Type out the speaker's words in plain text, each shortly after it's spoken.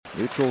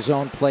Neutral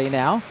zone play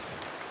now.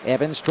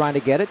 Evans trying to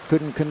get it,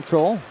 couldn't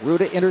control.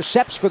 Ruda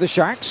intercepts for the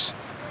Sharks.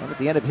 And at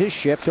the end of his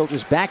shift, he'll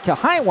just back a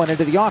high one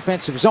into the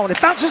offensive zone. It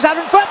bounces out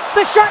in front.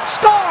 The Sharks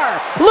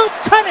score! Luke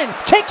Kunin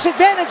takes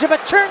advantage of a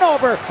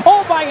turnover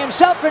all by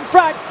himself in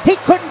front. He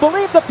couldn't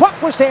believe the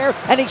puck was there,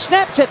 and he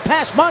snaps it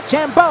past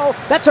Montembeault.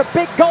 That's a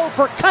big goal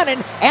for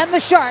Kunin and the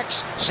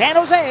Sharks. San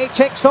Jose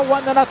takes the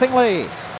 1-0 lead.